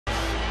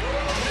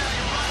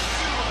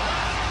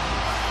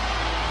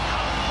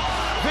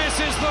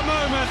is the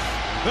moment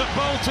that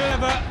Bolter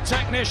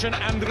technician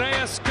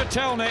Andreas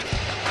Kotelnik,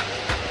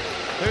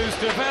 who's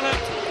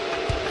developed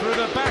through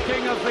the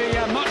backing of the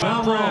much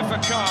prayer for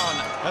Khan,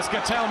 as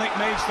Kotelnik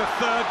makes the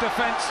third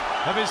defence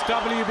of his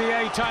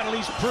WBA title.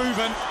 He's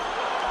proven.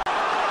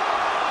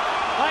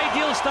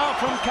 Ideal start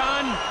from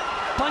Khan.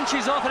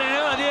 Punches off and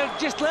out of there.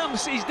 Just let him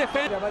see his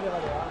defence. The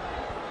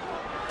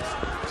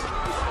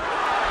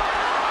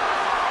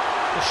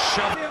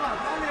shove.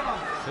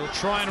 He'll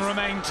try and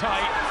remain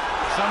tight.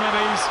 Some of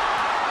these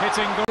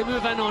hitting. They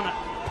move in on it.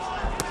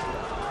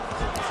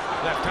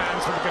 Left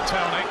hands from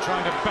Kotelnik,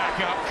 trying to back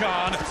up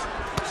Khan.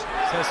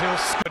 Says he'll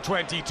score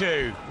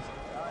 22.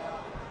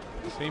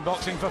 He's been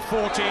boxing for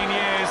 14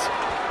 years.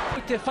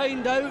 To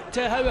find out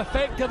how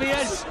effective he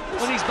is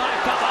when he's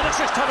backed up. Oh, this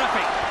is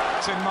terrific.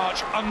 It's in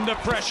March under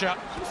pressure.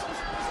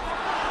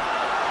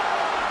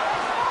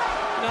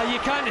 Now you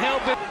can't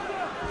help it.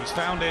 He's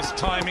found his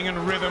timing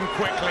and rhythm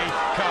quickly.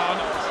 Khan,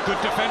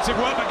 good defensive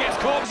work, but gets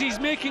caught. He's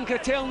making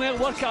Kotelnik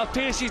work at a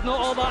pace he's not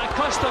all that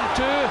accustomed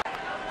to.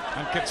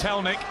 And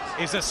Kotelnik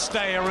is a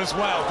stayer as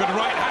well. Good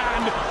right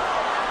hand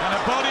and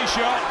a body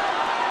shot.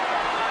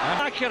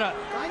 And accurate.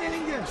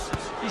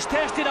 He's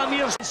tested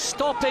Amir's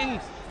stopping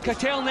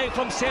Kotelnik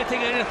from setting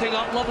anything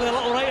up. Lovely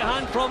little right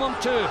hand from him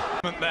too.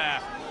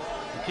 There,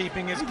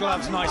 keeping his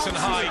gloves nice and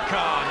high,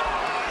 Khan.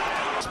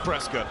 It's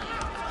Prescott.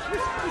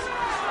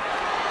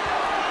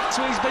 That's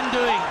what he's been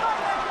doing.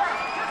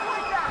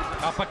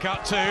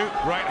 Uppercut two,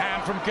 right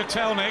hand from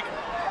Kotelnik.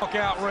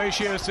 Knockout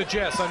ratio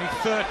suggests only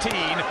 13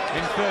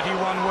 in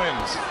 31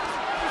 wins.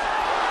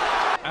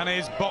 And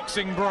his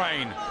boxing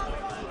brain.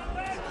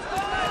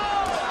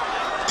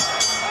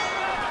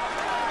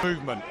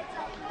 Movement.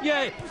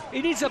 Yeah,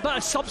 he needs a bit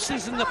of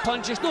substance in the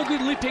punch. It's no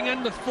good leaping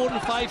in with 4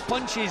 and 5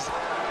 punches.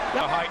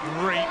 The height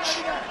and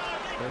reach.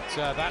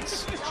 But that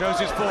shows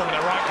his form. The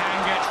right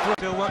hand gets through.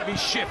 Still won't be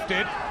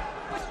shifted.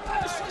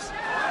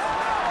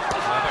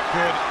 Another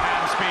good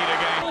hand speed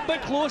again. A little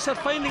bit closer,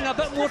 finding a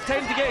bit more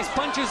time to get his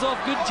punches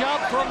off. Good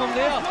job from him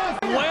there.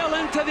 Well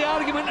into the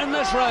argument in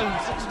this round.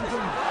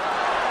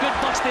 Good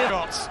bust there.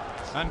 Shots.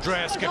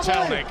 Andreas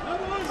Kotelnik.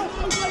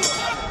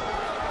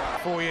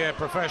 4-year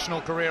professional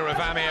career of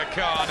Amir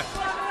Khan.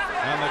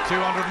 And the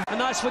 200.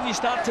 And that's when you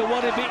start to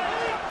worry.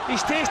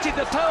 He's tasted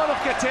the power of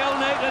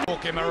Kotelnik. And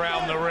walk him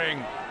around the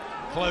ring.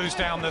 Close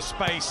down the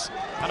space.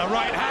 And a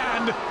right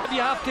hand.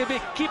 You have to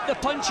keep the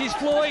punches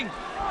flowing.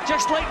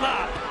 Just like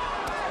that.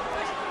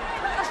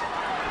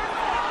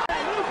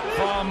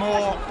 Far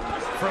more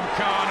from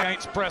Khan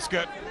against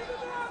Prescott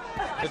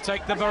to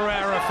take the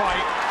Barrera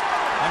fight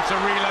and to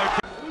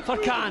relocate. For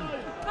Khan.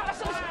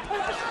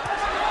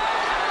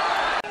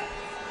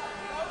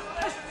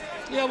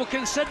 Yeah, we'll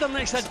consider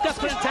next a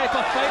different type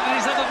of fight than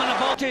he's ever been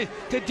about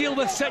to deal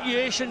with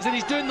situations, and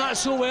he's doing that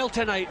so well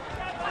tonight.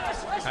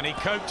 And he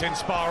coped in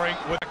sparring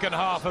with the second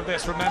half of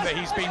this. Remember,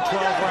 he's been 12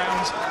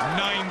 rounds,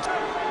 9.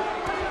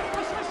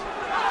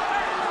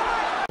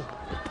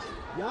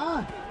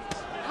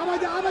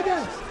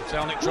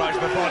 Kotelnik tries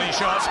the body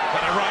shots,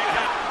 but a right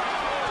hand.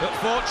 But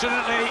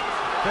fortunately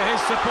for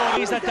his support,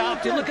 he's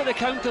adapted. Look at the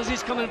counters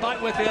he's coming back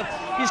with there.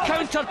 He's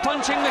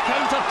counter-punching the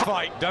counter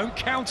fight. Don't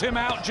count him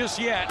out just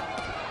yet.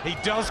 He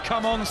does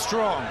come on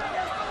strong.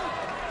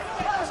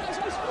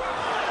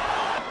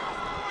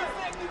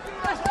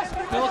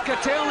 Well,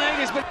 Kotelnik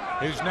has been...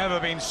 Who's never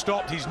been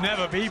stopped, he's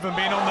never even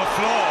been on the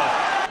floor.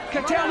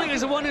 Kotelnik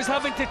is the one who's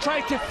having to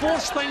try to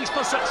force things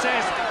for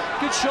success.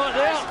 Good shot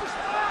there.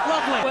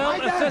 Lovely.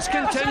 Well, if this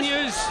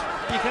continues,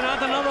 you can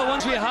add another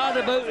one we had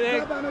about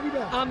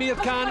Amir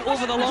Khan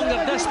over the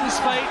longer distance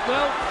fight.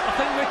 Well, I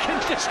think we can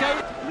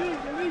discount.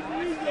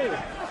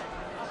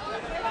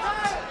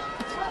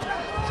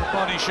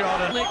 Body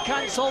shot and it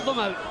can't solve them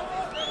out.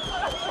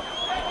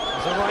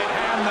 There's a right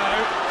hand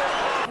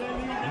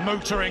though.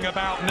 Motoring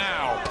about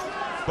now.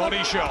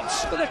 Body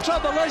shots. But the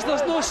trouble is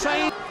there's no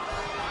sign.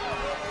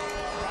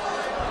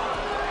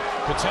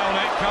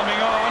 Kotelnik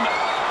coming on.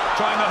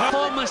 Trying to hurt.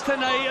 Performance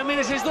tonight. I mean,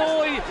 it's as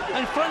though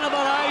in front of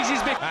our eyes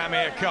he's been...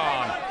 Amir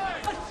Khan.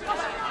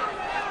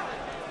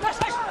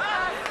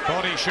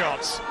 Body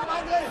shots.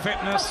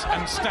 Fitness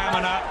and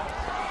stamina.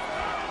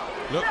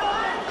 Look.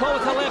 Caught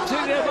with the left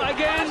hook there, but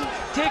again,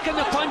 taking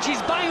the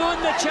punches, bang on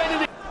the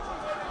chin.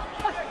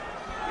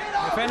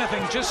 If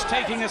anything, just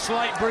taking a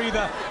slight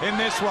breather in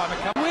this one.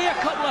 Way a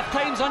couple of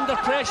times under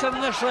pressure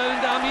in this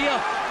round, Amir,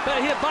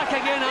 but here back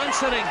again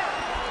answering.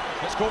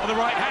 It's caught with the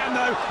right hand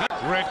though.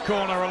 Red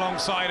corner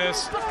alongside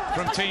us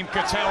from Team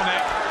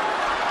Kotelnik.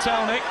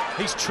 Kotelnik,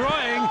 he's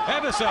trying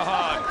ever so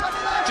hard.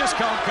 Just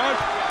can't cope.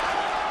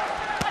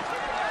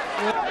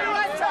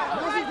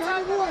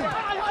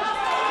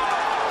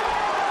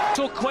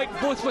 So quick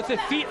both with the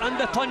feet and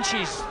the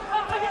punches.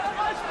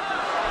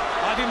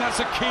 I think that's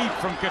a key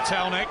from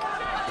Kotelnik.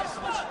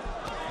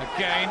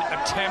 Again,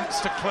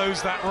 attempts to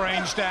close that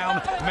range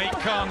down, make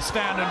Khan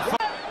stand and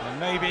fight. And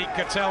maybe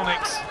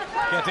Kotelnik's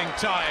getting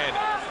tired.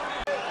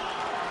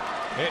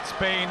 It's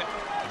been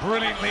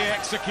brilliantly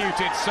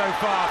executed so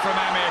far from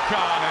Amir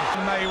Khan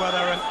and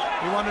Mayweather, and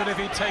he wondered if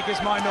he'd take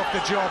his mind off the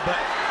job, but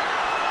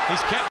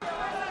he's kept.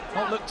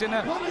 not looked in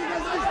a lot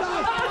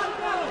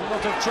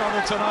of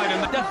trouble tonight.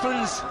 And the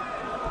difference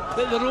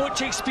that the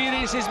Roach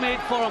experience has made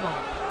for him.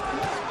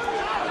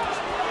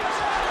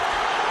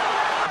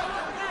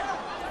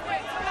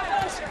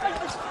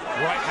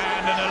 Right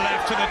hand and a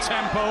left to the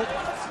temple.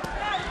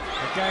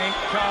 Again,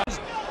 cards.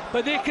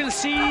 But they can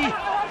see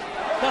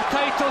their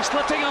title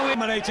slipping away.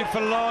 Dominated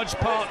for large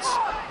parts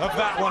of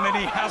that one, and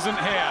he hasn't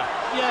here.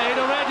 Yeah, he'd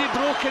already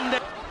broken down.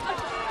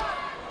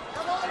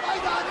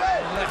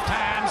 Left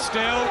hand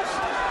still,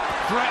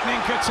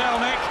 threatening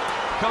Kotelnik.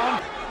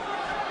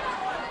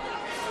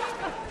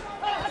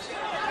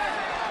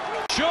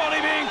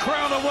 Surely being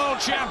crowned a world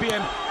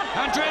champion.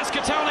 Andreas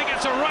Kotelnik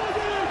gets a run.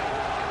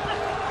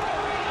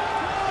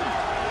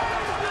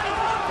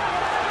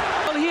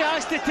 Well, he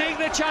has to take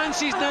the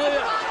chances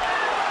now.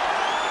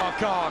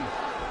 Khan.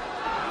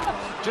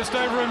 Just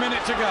over a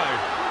minute to go.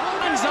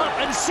 Hands up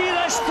and see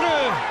this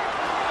through.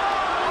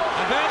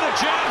 And there the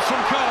jabs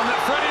from Khan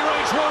that Freddie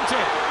Roach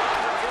wanted.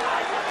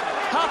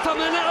 Half a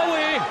minute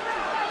away.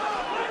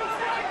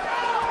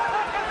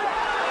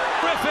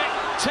 Terrific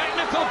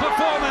technical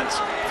performance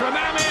from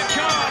Amir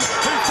Khan,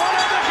 who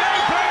followed the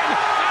game plan.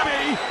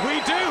 We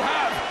do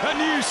have a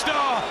new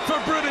star for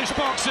British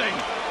boxing.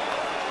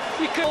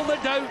 All the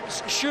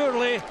doubts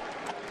surely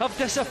have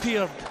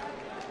disappeared.